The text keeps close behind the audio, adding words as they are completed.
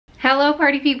Hello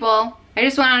party people. I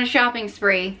just went on a shopping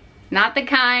spree. Not the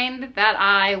kind that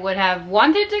I would have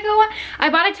wanted to go on. I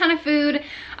bought a ton of food.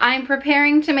 I'm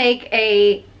preparing to make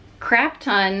a crap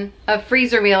ton of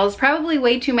freezer meals, probably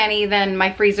way too many than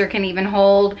my freezer can even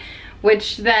hold,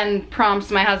 which then prompts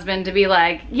my husband to be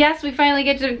like, yes, we finally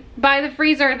get to buy the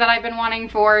freezer that I've been wanting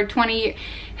for 20 years.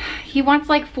 He wants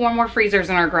like 4 more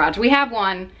freezers in our garage. We have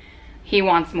one, he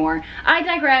wants more. I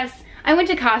digress. I went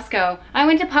to Costco, I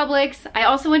went to Publix, I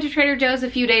also went to Trader Joe's a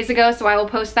few days ago, so I will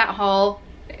post that haul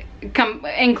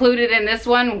included in this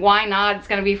one. Why not? It's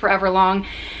gonna be forever long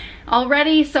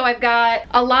already. So I've got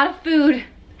a lot of food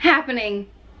happening.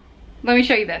 Let me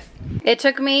show you this. It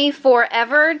took me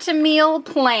forever to meal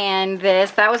plan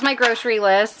this. That was my grocery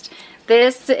list.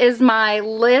 This is my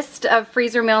list of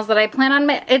freezer meals that I plan on.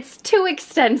 It's too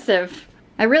extensive.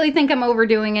 I really think I'm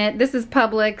overdoing it. This is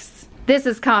Publix. This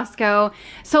is Costco.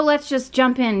 So let's just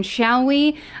jump in, shall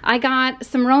we? I got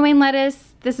some romaine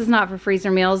lettuce. This is not for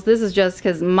freezer meals. This is just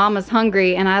because mama's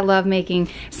hungry and I love making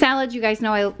salads. You guys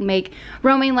know I make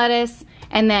romaine lettuce.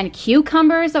 And then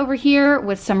cucumbers over here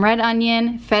with some red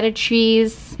onion, feta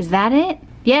cheese. Is that it?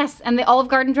 Yes, and the Olive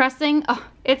Garden dressing. Oh,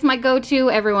 it's my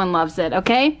go-to. Everyone loves it,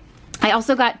 okay? I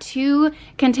also got 2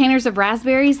 containers of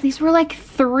raspberries. These were like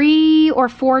 $3 or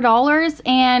 $4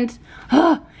 and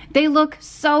they look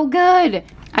so good.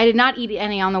 I did not eat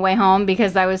any on the way home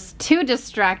because I was too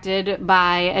distracted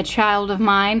by a child of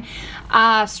mine.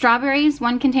 Strawberries,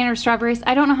 1 container of strawberries.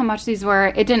 I don't know how much these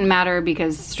were. It didn't matter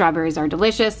because strawberries are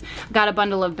delicious. Got a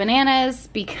bundle of bananas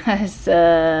because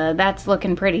that's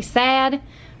looking pretty sad.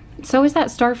 So is that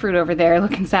star fruit over there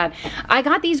looking sad. I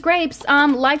got these grapes,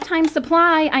 lifetime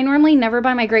supply. I normally never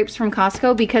buy my grapes from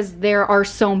Costco because there are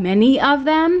so many of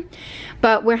them.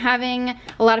 But we're having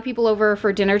a lot of people over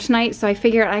for dinner tonight, so I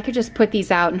figured I could just put these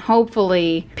out and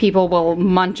hopefully people will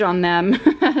munch on them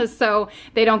so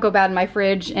they don't go bad in my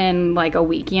fridge in like a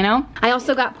week, you know? I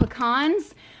also got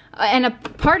pecans. And a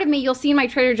part of me, you'll see in my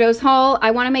Trader Joe's haul,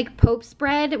 I want to make Pope's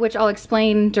bread, which I'll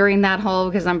explain during that haul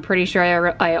because I'm pretty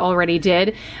sure I already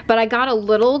did. But I got a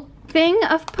little thing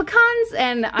of pecans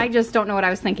and I just don't know what I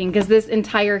was thinking because this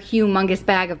entire humongous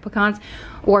bag of pecans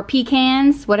or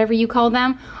pecans, whatever you call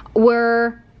them,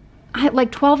 were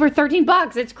like 12 or 13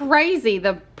 bucks. It's crazy.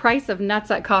 The price of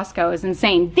nuts at Costco is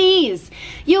insane. These,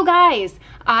 you guys,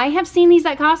 I have seen these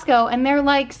at Costco and they're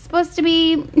like supposed to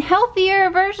be healthier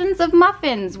versions of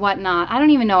muffins, whatnot. I don't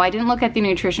even know. I didn't look at the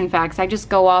nutrition facts. I just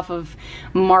go off of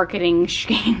marketing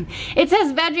scheme. It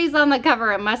says veggies on the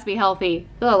cover. It must be healthy.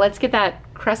 Oh, let's get that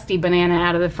crusty banana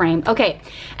out of the frame. Okay,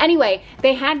 anyway,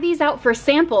 they had these out for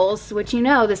samples, which you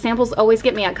know, the samples always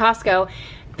get me at Costco.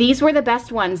 These were the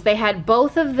best ones. They had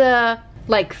both of the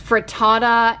like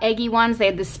frittata eggy ones. They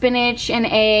had the spinach and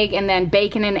egg and then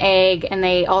bacon and egg, and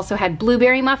they also had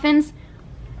blueberry muffins.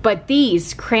 But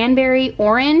these cranberry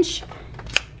orange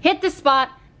hit the spot.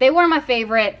 They were my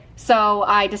favorite, so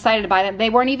I decided to buy them.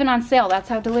 They weren't even on sale. That's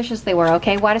how delicious they were,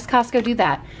 okay? Why does Costco do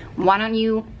that? Why don't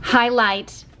you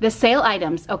highlight the sale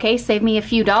items, okay? Save me a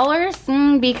few dollars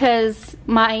because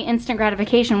my instant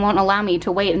gratification won't allow me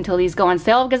to wait until these go on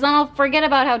sale because then I'll forget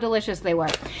about how delicious they were.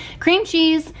 Cream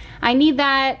cheese, I need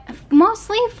that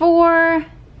mostly for,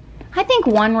 I think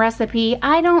 1 recipe.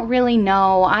 I don't really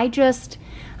know.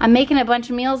 I'm making a bunch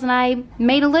of meals and I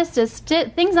made a list of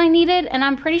things I needed and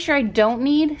I'm pretty sure I don't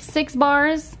need 6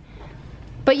 bars.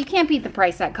 But you can't beat the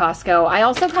price at Costco. I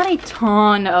also got a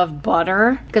ton of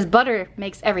butter because butter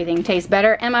makes everything taste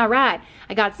better. Am I right?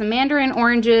 I got some mandarin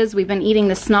oranges. We've been eating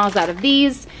the snalls out of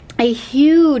these. A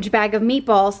huge bag of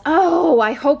meatballs. Oh,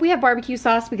 I hope we have barbecue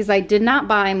sauce because I did not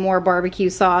buy more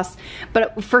barbecue sauce.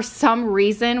 But for some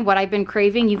reason, what I've been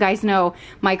craving, you guys know,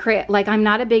 like I'm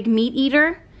not a big meat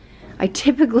eater. I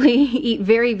typically eat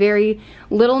very, very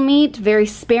little meat, very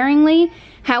sparingly.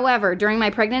 However, during my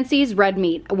pregnancies, red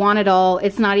meat, I want it all.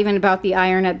 It's not even about the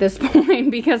iron at this point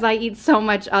because I eat so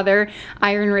much other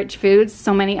iron-rich foods,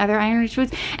 so many other iron-rich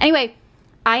foods. Anyway,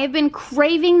 I have been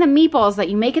craving the meatballs that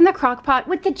you make in the crock pot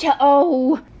with the jelly.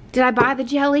 Oh, did I buy the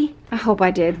jelly? I hope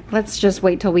I did. Let's just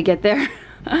wait till we get there.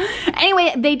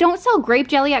 Anyway, they don't sell grape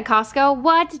jelly at Costco.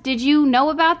 What? Did you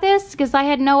know about this? Because I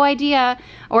had no idea,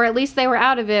 or at least they were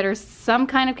out of it, or some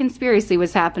kind of conspiracy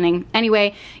was happening.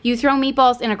 Anyway, you throw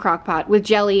meatballs in a crock pot with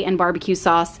jelly and barbecue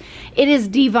sauce. It is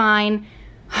divine.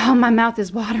 Oh, my mouth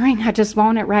is watering. I just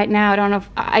want it right now.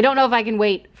 I don't know if I can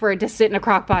wait for it to sit in a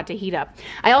crock pot to heat up.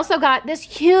 I also got this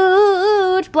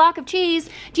huge block of cheese.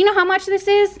 Do you know how much this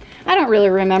is? I don't really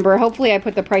remember. Hopefully I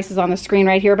put the prices on the screen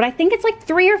right here, but I think it's like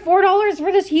 $3 or $4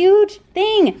 for this huge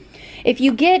thing. If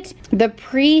you get the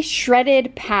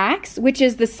pre-shredded packs, which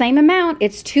is the same amount,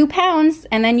 it's 2 pounds,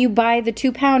 and then you buy the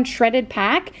 2-pound shredded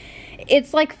pack,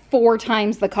 it's like 4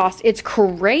 times the cost. It's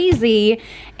crazy.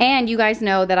 And you guys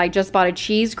know that I just bought a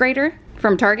cheese grater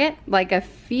from Target like a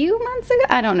few months ago.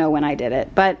 I don't know when I did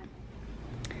it, but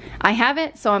I have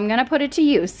it, so I'm gonna put it to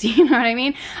use. You know what I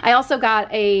mean? I also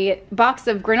got a box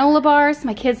of granola bars.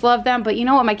 My kids love them, but you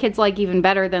know what my kids like even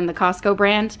better than the Costco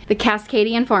brand? The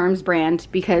Cascadian Farms brand,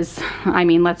 because, I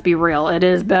mean, let's be real, it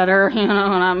is better, you know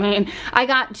what I mean? I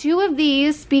got 2 of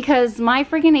these because my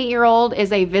freaking 8-year-old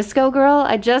is a Visco girl.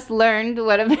 I just learned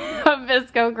what a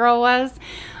Visco girl was.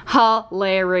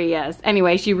 Hilarious.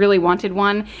 Anyway, she really wanted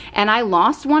one, and I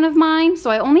lost one of mine, so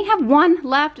I only have one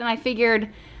left, and I figured,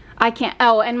 I can't,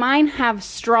 oh, and mine have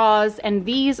straws, and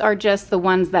these are just the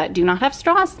ones that do not have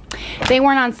straws. They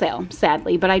weren't on sale,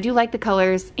 sadly, but I do like the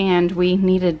colors, and we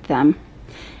needed them.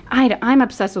 I'm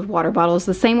obsessed with water bottles,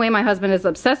 the same way my husband is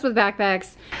obsessed with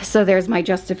backpacks, so there's my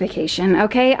justification,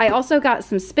 okay? I also got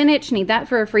some spinach, need that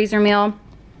for a freezer meal.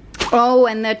 Oh,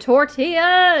 and the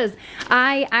tortillas.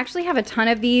 I actually have a ton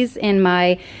of these in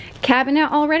my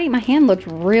cabinet already. My hand looked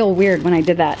real weird when I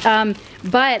did that.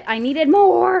 But I needed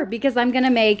more because I'm gonna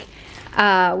make,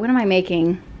 what am I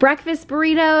making? Breakfast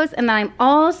burritos, and then I'm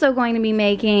also going to be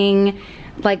making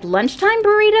like lunchtime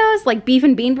burritos, like beef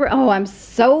and bean burritos. Oh, I'm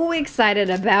so excited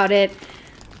about it.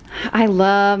 I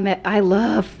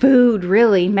love food,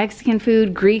 really. Mexican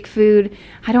food, Greek food.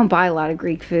 I don't buy a lot of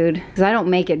Greek food because I don't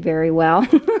make it very well.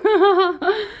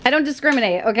 I don't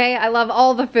discriminate, okay? I love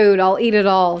all the food. I'll eat it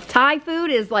all. Thai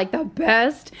food is like the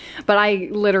best, but I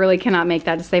literally cannot make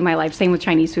that to save my life. Same with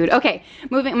Chinese food. Okay,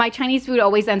 my Chinese food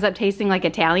always ends up tasting like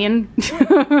Italian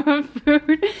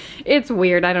food. It's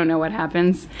weird. I don't know what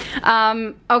happens.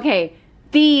 Okay.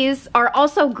 These are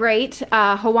also great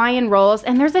Hawaiian rolls,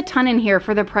 and there's a ton in here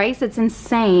for the price. It's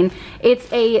insane.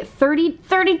 It's a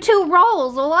 32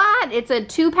 rolls, what? It's a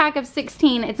 2-pack of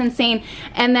 16, it's insane.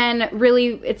 And then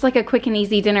really, it's like a quick and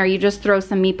easy dinner. You just throw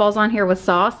some meatballs on here with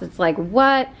sauce. It's like,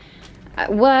 what?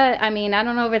 I mean, I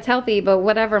don't know if it's healthy, but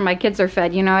whatever, my kids are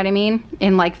fed, you know what I mean?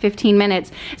 In like 15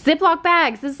 minutes. Ziploc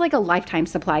bags, this is like a lifetime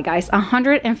supply, guys.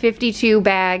 152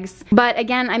 bags. But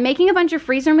again, I'm making a bunch of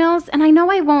freezer meals, and I know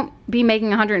I won't be making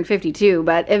 152,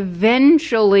 but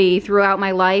eventually throughout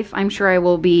my life, I'm sure I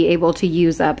will be able to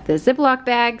use up the Ziploc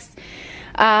bags.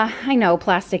 I know,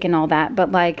 plastic and all that,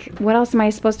 but like, what else am I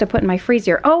supposed to put in my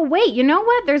freezer? Oh wait, you know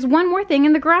what? There's one more thing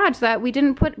in the garage that we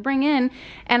didn't bring in,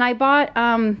 and I bought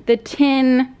the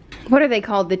tin, what are they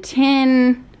called? The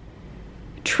tin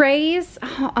trays.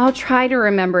 I'll try to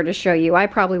remember to show you. I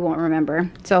probably won't remember,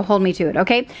 so hold me to it,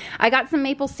 okay? I got some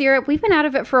maple syrup. We've been out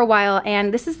of it for a while,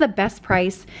 and this is the best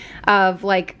price of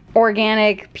like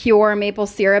organic pure maple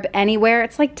syrup anywhere.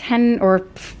 It's like $10 or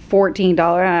 $14,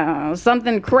 I don't know,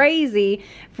 something crazy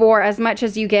for as much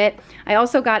as you get. I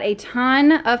also got a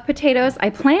ton of potatoes. I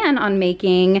plan on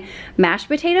making mashed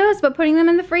potatoes, but putting them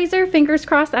in the freezer, fingers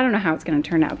crossed. I don't know how it's gonna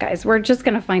turn out, guys. We're just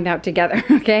gonna find out together,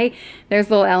 okay? There's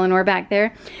little Eleanor back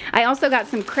there. I also got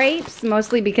some crepes,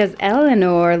 mostly because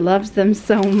Eleanor loves them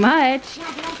so much.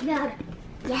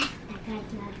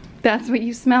 That's what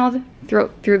you smelled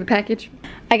through the package?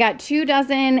 I got 2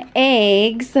 dozen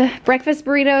eggs, breakfast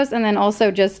burritos, and then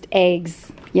also just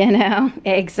eggs. You know,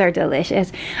 eggs are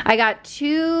delicious. I got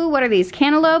 2, what are these,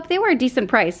 cantaloupe? They were a decent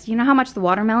price. You know how much the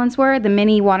watermelons were? The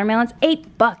mini watermelons?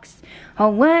 $8. Oh,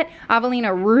 what?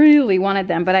 Avelina really wanted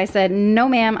them, but I said, no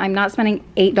ma'am, I'm not spending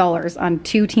 $8 on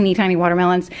 2 teeny tiny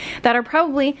watermelons that are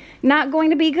probably not going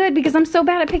to be good because I'm so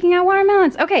bad at picking out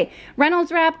watermelons. Okay,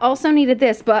 Reynolds wrap, also needed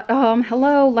this, but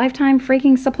hello, lifetime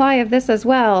freaking supply of this as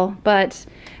well, but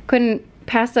couldn't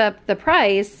pass up the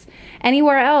price.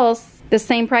 Anywhere else, the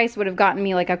same price would have gotten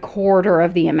me like a quarter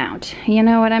of the amount. You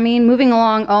know what I mean? Moving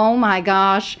along, oh my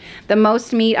gosh, the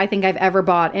most meat I think I've ever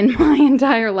bought in my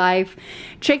entire life.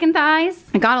 Chicken thighs,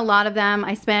 I got a lot of them.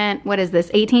 I spent, what is this,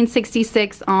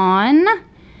 $18.66 on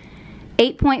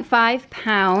 8.5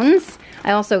 pounds.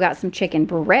 I also got some chicken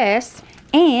breasts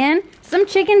and some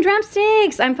chicken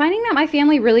drumsticks. I'm finding that my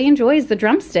family really enjoys the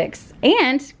drumsticks.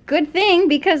 And good thing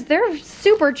because they're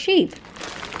super cheap.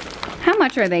 How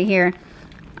much are they here?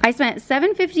 I spent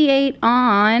 $7.58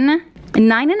 on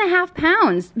 9.5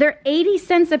 pounds. They're 80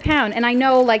 cents a pound. And I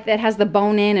know like that has the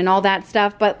bone in and all that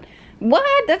stuff, but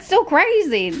what? That's still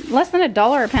crazy. Less than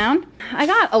 $1 a pound. I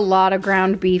got a lot of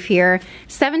ground beef here.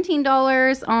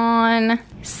 $17 on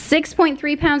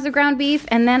 6.3 pounds of ground beef,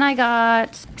 and then I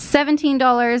got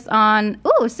 $17 on,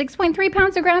 ooh, 6.3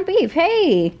 pounds of ground beef.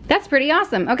 Hey, that's pretty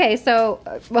awesome. Okay, so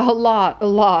a lot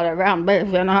of ground beef,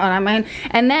 you know what I mean?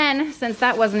 And then, since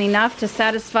that wasn't enough to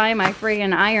satisfy my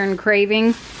friggin' iron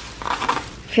craving,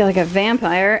 I feel like a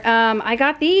vampire, I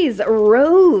got these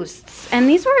roasts, and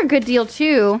these were a good deal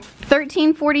too.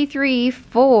 $13.43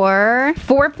 for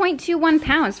 4.21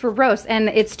 pounds for roast, and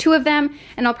it's 2 of them,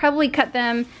 and I'll probably cut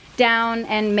them down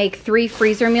and make 3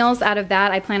 freezer meals out of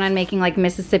that. I plan on making like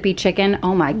Mississippi chicken.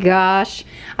 Oh my gosh,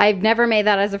 I've never made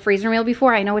that as a freezer meal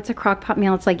before. I know it's a crock pot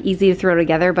meal, it's like easy to throw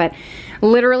together, but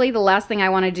literally the last thing I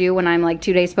want to do when I'm like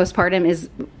 2 days postpartum is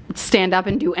stand up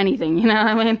and do anything, you know what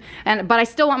I mean? But I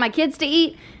still want my kids to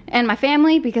eat and my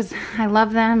family because I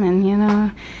love them, and you know,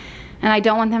 and I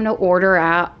don't want them to order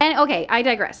out. And okay, I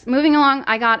digress. Moving along,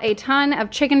 I got a ton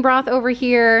of chicken broth over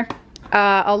here,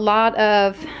 a lot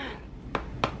of,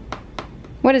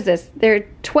 what is this? There are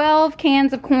 12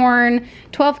 cans of corn,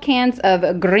 12 cans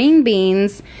of green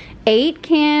beans, 8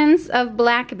 cans of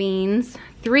black beans,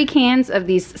 3 cans of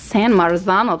these San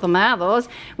Marzano tomatoes,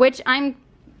 which guess I'm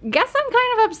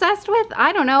kind of obsessed with.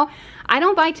 I don't know. I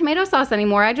don't buy tomato sauce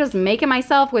anymore. I just make it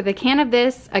myself with a can of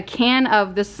this, a can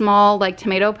of the small like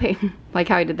tomato paste. Like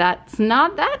how I did that. It's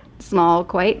not that small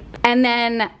quite. And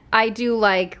then I do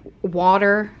like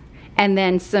water and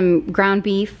then some ground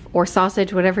beef or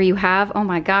sausage, whatever you have. Oh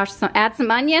my gosh, so add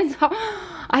some onions.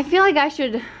 I feel like I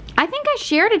think I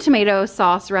shared a tomato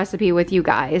sauce recipe with you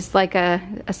guys, like a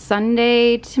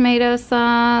Sunday tomato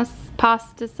sauce,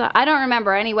 pasta sauce. I don't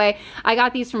remember. Anyway, I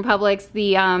got these from Publix.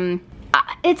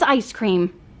 It's ice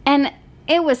cream, and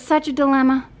it was such a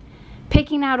dilemma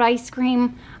picking out ice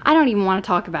cream. I don't even want to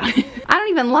talk about it. I don't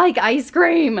even like ice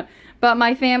cream. But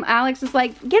my Alex was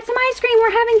like, get some ice cream,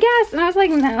 we're having guests. And I was like,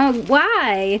 no,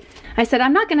 why? I said,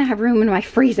 I'm not gonna have room in my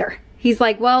freezer. He's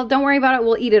like, well, don't worry about it,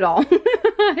 we'll eat it all.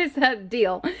 I said,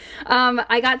 deal.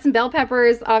 I got some bell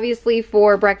peppers, obviously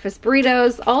for breakfast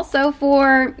burritos, also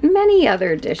for many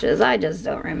other dishes. I just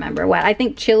don't remember what. I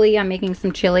think chili, I'm making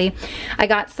some chili. I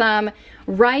got some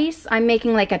rice. I'm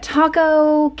making like a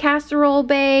taco casserole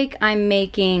bake. I'm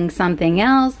making something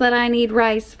else that I need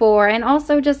rice for, and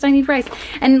also just I need rice.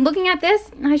 And looking at this,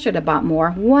 I should have bought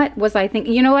more. What was I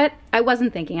thinking? You know what? I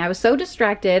wasn't thinking. I was so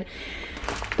distracted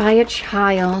by a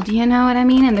child, you know what I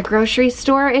mean? In the grocery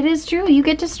store, it is true. You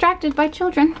get distracted by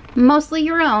children, mostly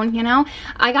your own, you know?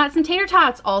 I got some tater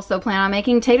tots. Also plan on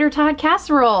making tater tot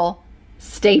casserole.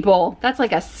 Staple. That's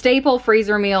like a staple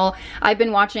freezer meal. I've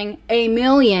been watching a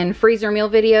million freezer meal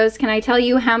videos. Can I tell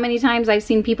you how many times I've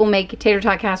seen people make tater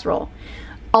tot casserole?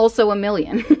 Also a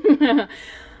million.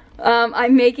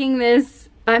 I'm making this.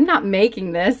 I'm not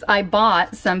making this. I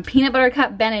bought some peanut butter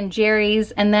cup Ben &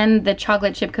 Jerry's and then the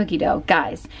chocolate chip cookie dough.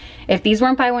 Guys, if these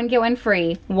weren't buy one get one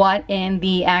free, what in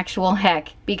the actual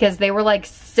heck? Because they were like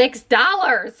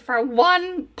 $6 for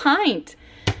 1 pint.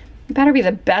 It better be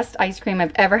the best ice cream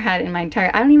I've ever had in my entire...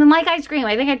 I don't even like ice cream.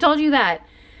 I think I told you that.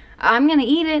 I'm gonna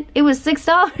eat it. It was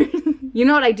 $6. You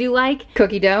know what I do like?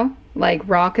 Cookie dough. Like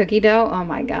raw cookie dough. Oh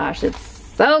my gosh, it's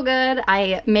so good.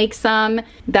 I make some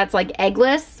that's like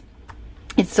eggless.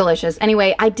 It's delicious.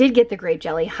 Anyway, I did get the grape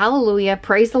jelly. Hallelujah.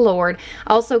 Praise the Lord.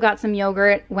 Also got some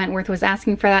yogurt. Wentworth was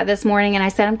asking for that this morning, and I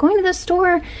said, I'm going to the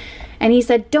store. And he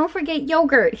said, don't forget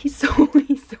yogurt. He's so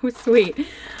sweet.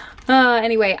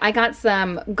 Anyway, I got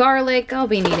some garlic. I'll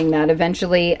be needing that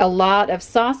eventually. A lot of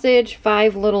sausage,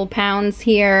 5 little pounds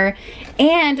here.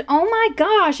 And oh my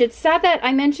gosh, it's sad that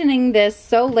I'm mentioning this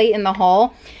so late in the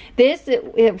haul. This,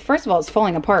 first of all, it's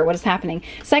falling apart. What is happening?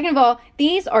 Second of all,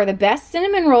 these are the best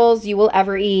cinnamon rolls you will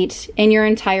ever eat in your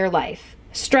entire life.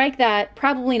 Strike that,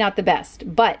 probably not the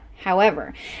best, but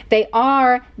however, they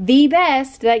are the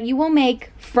best that you will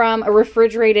make from a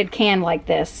refrigerated can like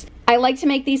this. I like to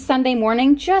make these Sunday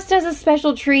morning just as a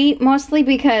special treat, mostly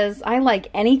because I like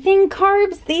anything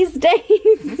carbs these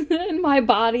days in my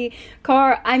body.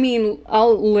 I mean,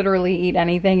 I'll literally eat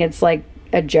anything. It's like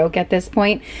a joke at this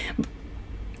point.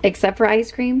 Except for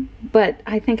ice cream, but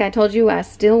I think I told you I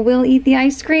still will eat the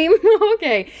ice cream.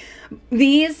 Okay,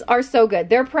 these are so good.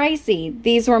 They're pricey.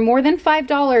 These were more than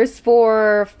 $5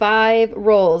 for 5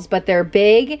 rolls, but they're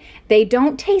big. They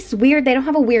don't taste weird. They don't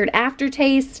have a weird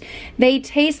aftertaste. They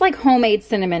taste like homemade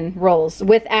cinnamon rolls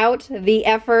without the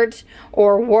effort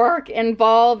or work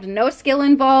involved, no skill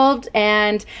involved,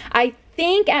 and I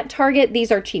think at Target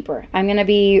these are cheaper. I'm gonna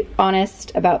be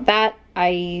honest about that.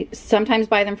 I sometimes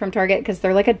buy them from Target because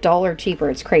they're like $1 cheaper.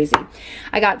 It's crazy.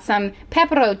 I got some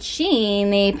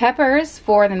pepperoncini peppers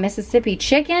for the Mississippi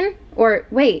chicken. Or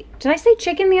wait, did I say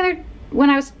chicken when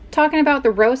I was talking about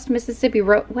the roast Mississippi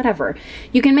whatever.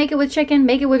 You can make it with chicken,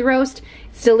 make it with roast.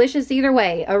 It's delicious either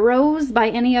way. A rose by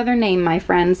any other name, my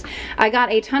friends. I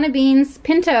got a ton of beans,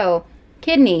 pinto,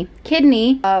 kidney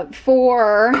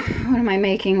for, what am I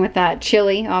making with that?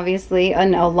 Chili, obviously,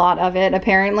 and a lot of it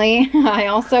apparently. I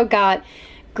also got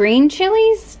green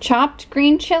chilies, chopped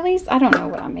green chilies. I don't know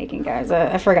what I'm making, guys.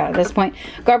 I forgot at this point.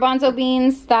 Garbanzo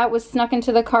beans, that was snuck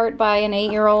into the cart by an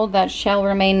 8-year-old that shall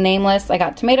remain nameless. I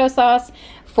got tomato sauce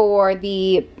for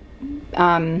the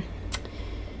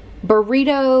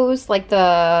burritos, like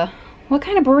the, what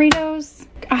kind of burritos?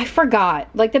 I forgot.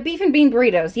 Like the beef and bean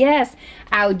burritos. Yes.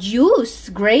 Au juice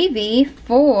gravy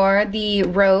for the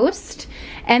roast.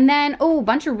 And then, oh, a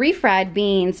bunch of refried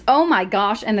beans. Oh my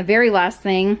gosh. And the very last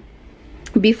thing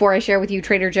before I share with you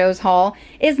Trader Joe's haul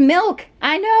is milk.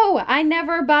 I know, I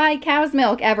never buy cow's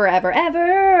milk ever, ever,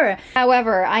 ever.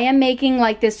 However, I am making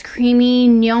like this creamy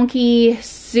gnocchi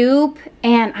soup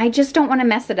and I just don't want to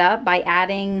mess it up by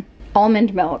adding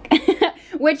almond milk,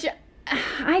 which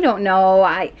I don't know.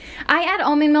 I add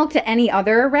almond milk to any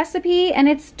other recipe and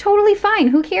it's totally fine.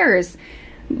 Who cares?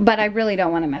 But I really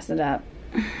don't want to mess it up.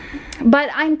 But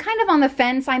I'm kind of on the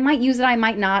fence. I might use it, I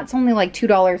might not. It's only like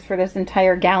 $2 for this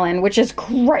entire gallon, which is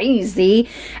crazy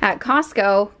at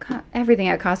Costco. Everything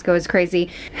at Costco is crazy.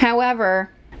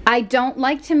 However, I don't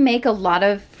like to make a lot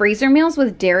of freezer meals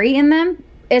with dairy in them,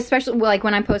 especially like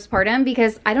when I'm postpartum,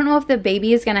 because I don't know if the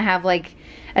baby is gonna have like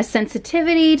a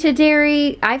sensitivity to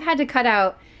dairy. I've had to cut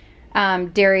out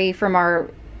dairy from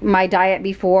my diet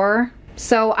before.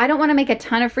 So I don't want to make a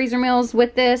ton of freezer meals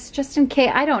with this, just in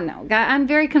case. I don't know. I'm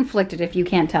very conflicted if you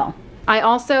can't tell. I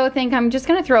also think I'm just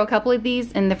going to throw a couple of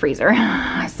these in the freezer.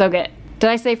 So good. Did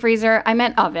I say freezer? I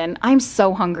meant oven. I'm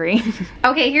so hungry.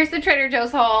 Okay, here's the Trader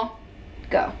Joe's haul.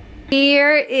 Go.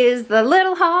 Here is the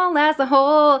little haul as a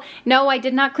whole. No, I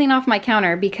did not clean off my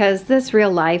counter because this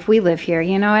real life, we live here,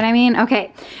 you know what I mean?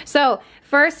 Okay, so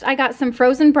first I got some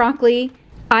frozen broccoli.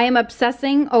 I am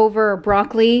obsessing over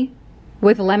broccoli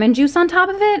with lemon juice on top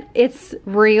of it. It's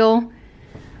real.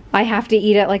 I have to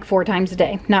eat it like 4 times a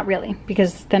day. Not really,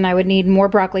 because then I would need more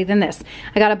broccoli than this.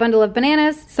 I got a bundle of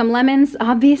bananas, some lemons.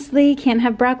 Obviously, can't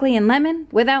have broccoli and lemon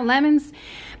without lemons.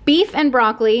 Beef and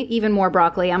broccoli, even more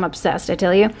broccoli. I'm obsessed, I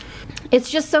tell you.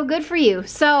 It's just so good for you.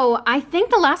 So I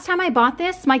think the last time I bought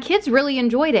this, my kids really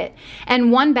enjoyed it.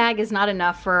 And 1 bag is not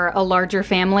enough for a larger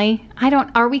family.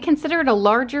 Are we considered a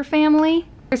larger family?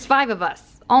 There's 5 of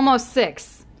us, almost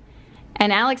 6.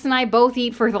 And Alex and I both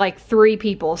eat for like 3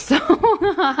 people, so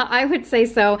I would say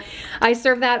so. I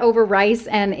serve that over rice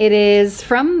and it is,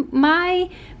 from my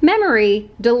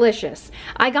memory, delicious.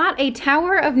 I got a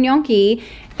tower of gnocchi.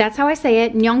 That's how I say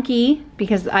it, gnocchi,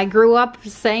 because I grew up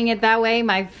saying it that way.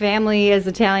 My family is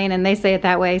Italian and they say it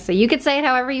that way, so you could say it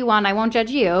however you want. I won't judge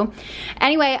you.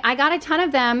 Anyway, I got a ton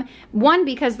of them. 1,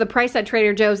 because the price at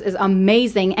Trader Joe's is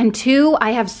amazing, and 2,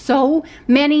 I have so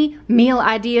many meal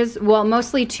ideas. Well,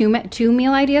 mostly two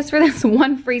meal ideas for this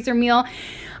 1 freezer meal.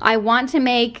 I want to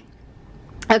make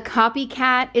a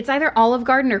copycat. It's either Olive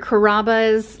Garden or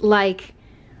Carrabba's, like,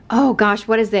 oh gosh,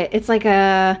 what is it? It's like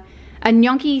a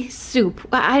gnocchi soup.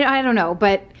 I don't know,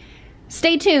 but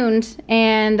stay tuned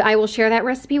and I will share that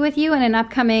recipe with you in an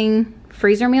upcoming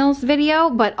freezer meals video.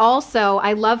 But also,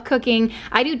 I love cooking.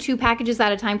 I do 2 packages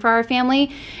at a time for our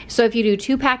family. So if you do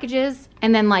 2 packages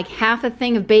and then like half a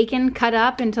thing of bacon cut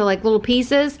up into like little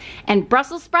pieces and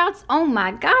Brussels sprouts, oh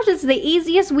my gosh, it's the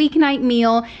easiest weeknight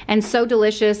meal and so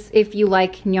delicious if you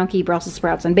like gnocchi, Brussels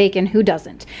sprouts, and bacon. Who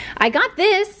doesn't? I got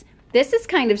this. This is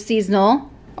kind of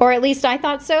seasonal. Or at least I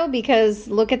thought so, because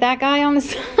look at that guy on the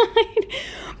side.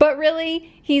 But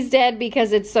really, he's dead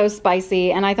because it's so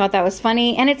spicy, and I thought that was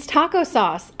funny. And it's taco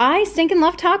sauce. I stinking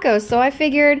love tacos, so I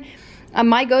figured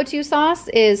my go-to sauce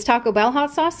is Taco Bell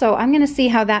hot sauce, so I'm gonna see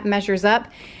how that measures up.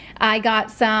 I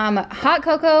got some hot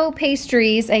cocoa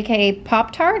pastries, aka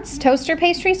Pop-Tarts, toaster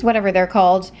pastries, whatever they're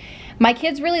called. My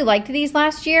kids really liked these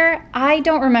last year. I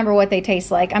don't remember what they taste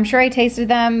like. I'm sure I tasted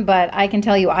them, but I can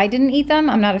tell you I didn't eat them.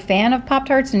 I'm not a fan of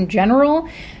Pop-Tarts in general.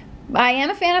 I am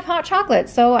a fan of hot chocolate,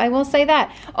 so I will say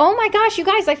that. Oh my gosh, you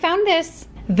guys, I found this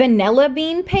vanilla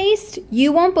bean paste.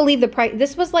 You won't believe the price.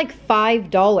 This was like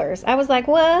 $5. I was like,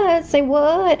 what? Say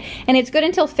what? And it's good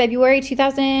until February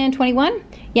 2021.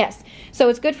 Yes. So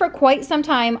it's good for quite some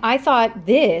time. I thought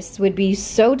this would be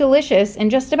so delicious in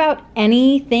just about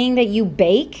anything that you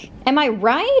bake. Am I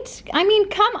right? I mean,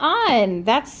 come on.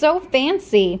 That's so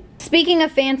fancy. Speaking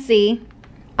of fancy,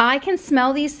 I can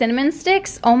smell these cinnamon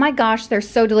sticks. Oh my gosh, they're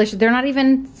so delicious. They're not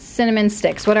even cinnamon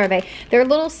sticks. What are they? They're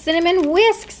little cinnamon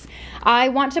whisks. I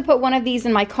want to put one of these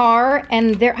in my car,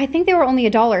 and I think they were only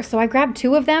 $1, so I grabbed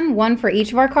 2 of them, one for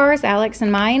each of our cars, Alex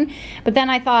and mine. But then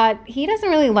I thought, he doesn't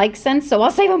really like scents, so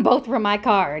I'll save them both for my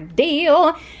car.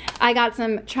 Deal! I got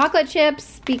some chocolate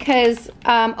chips because,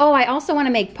 oh, I also want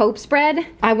to make Pope's bread.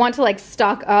 I want to like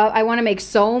stock up. I want to make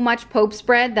so much Pope's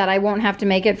bread that I won't have to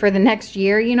make it for the next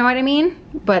year, you know what I mean?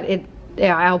 But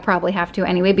yeah, I'll probably have to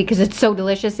anyway because it's so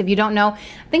delicious. If you don't know,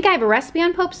 I think I have a recipe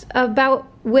on Pope's about,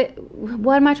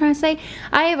 what am I trying to say?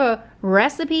 I have a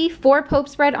recipe for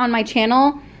Pope's bread on my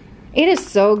channel. It is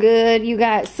so good, you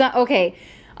guys. Okay,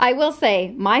 I will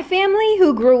say, my family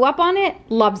who grew up on it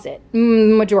loves it.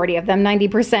 Majority of them,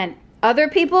 90%. Other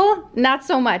people, not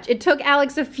so much. It took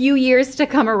Alex a few years to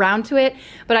come around to it,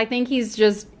 but I think he's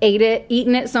just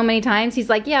eaten it so many times. He's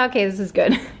like, yeah, okay, this is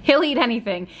good. He'll eat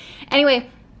anything. Anyway,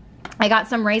 I got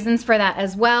some raisins for that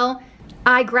as well.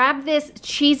 I grabbed this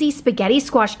cheesy spaghetti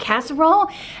squash casserole,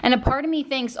 and a part of me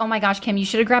thinks, oh my gosh, Kim, you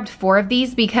should have grabbed 4 of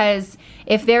these because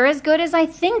if they're as good as I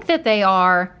think that they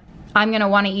are, I'm gonna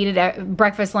wanna eat it at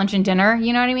breakfast, lunch, and dinner,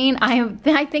 you know what I mean?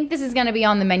 I think this is gonna be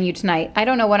on the menu tonight. I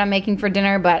don't know what I'm making for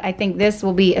dinner, but I think this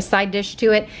will be a side dish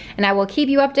to it, and I will keep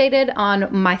you updated on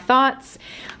my thoughts.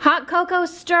 Hot cocoa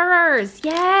stirrers,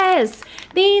 yes!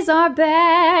 These are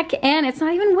back, and it's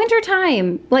not even winter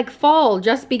time. Like fall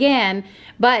just began,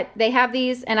 but they have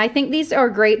these, and I think these are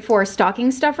great for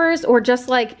stocking stuffers or just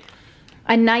like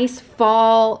a nice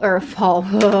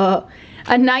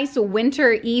a nice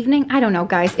winter evening. I don't know,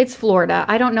 guys. It's Florida.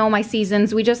 I don't know my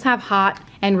seasons. We just have hot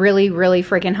and really, really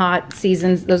freaking hot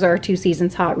seasons. Those are our 2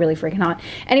 seasons, hot, really freaking hot.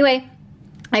 Anyway,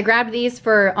 I grabbed these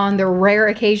for on the rare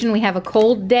occasion we have a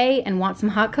cold day and want some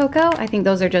hot cocoa. I think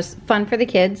those are just fun for the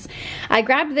kids. I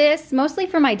grabbed this mostly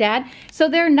for my dad. So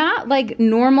they're not like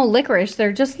normal licorice.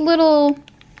 They're just little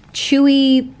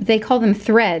chewy, they call them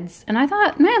threads. And I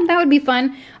thought, man, that would be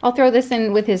fun. I'll throw this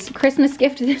in with his Christmas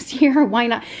gift this year. Why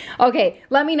not? Okay,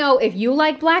 let me know if you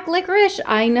like black licorice.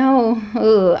 I know,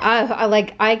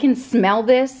 I can smell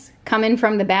this coming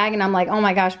from the bag and I'm like, oh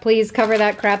my gosh, please cover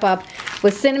that crap up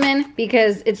with cinnamon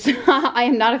because it's, I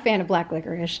am not a fan of black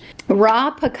licorice.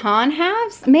 Raw pecan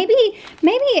halves? Maybe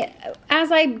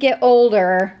as I get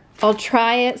older, I'll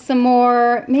try it some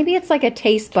more. Maybe it's like a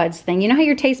taste buds thing. You know how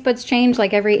your taste buds change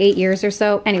like every 8 years or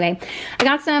so? Anyway, I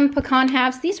got some pecan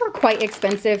halves. These were quite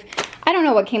expensive. I don't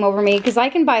know what came over me because I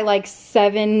can buy like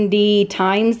 70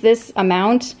 times this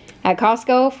amount at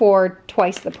Costco for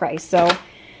twice the price. So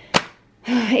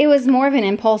it was more of an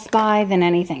impulse buy than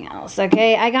anything else,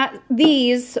 okay? I got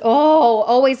these. Oh,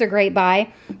 always a great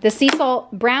buy. The sea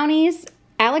salt brownies.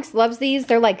 Alex loves these.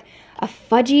 They're like a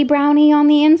fudgy brownie on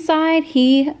the inside.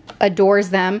 He adores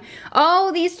them.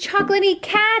 Oh, these chocolatey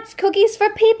cats, cookies for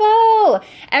people.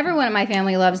 Everyone in my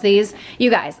family loves these. You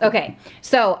guys, okay.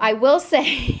 So I will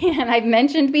say, and I've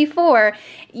mentioned before,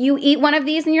 you eat one of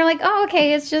these and you're like, oh,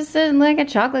 okay, it's just like a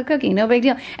chocolate cookie, no big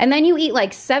deal. And then you eat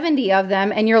like 70 of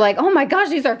them and you're like, oh my gosh,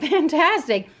 these are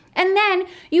fantastic. And then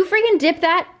you freaking dip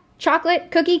that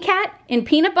chocolate cookie cat in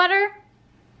peanut butter.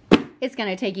 It's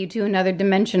gonna take you to another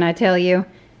dimension, I tell you.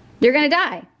 You're gonna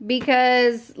die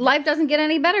because life doesn't get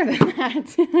any better than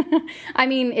that. I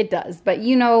mean, it does, but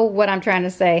you know what I'm trying to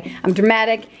say. I'm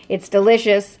dramatic, it's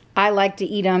delicious, I like to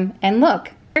eat them, and look,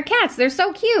 they're cats, they're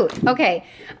so cute. Okay,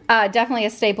 definitely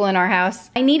a staple in our house.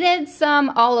 I needed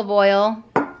some olive oil,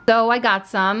 so I got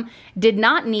some. Did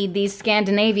not need these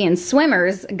Scandinavian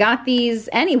swimmers. Got these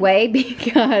anyway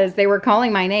because they were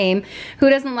calling my name. Who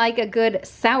doesn't like a good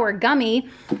sour gummy?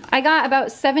 I got about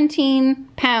 17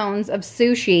 pounds of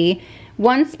sushi.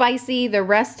 1 spicy, the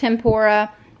rest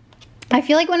tempura. I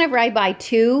feel like whenever I buy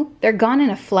 2, they're gone in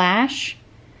a flash.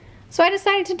 So I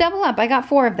decided to double up. I got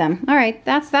 4 of them. All right,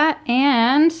 that's that.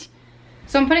 And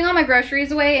so I'm putting all my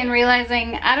groceries away and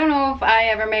realizing I don't know if I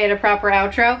ever made a proper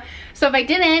outro. So if I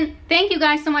didn't, thank you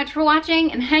guys so much for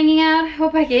watching and hanging out. I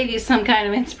hope I gave you some kind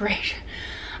of inspiration.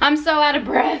 I'm so out of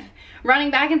breath running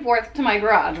back and forth to my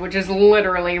garage, which is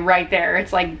literally right there.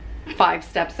 It's like 5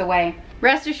 steps away.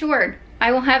 Rest assured,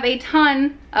 I will have a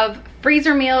ton of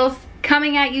freezer meals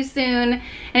coming at you soon.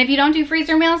 And if you don't do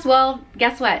freezer meals, well,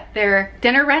 guess what? They're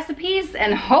dinner recipes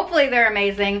and hopefully they're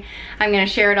amazing. I'm gonna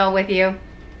share it all with you.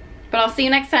 But I'll see you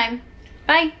next time.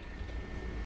 Bye.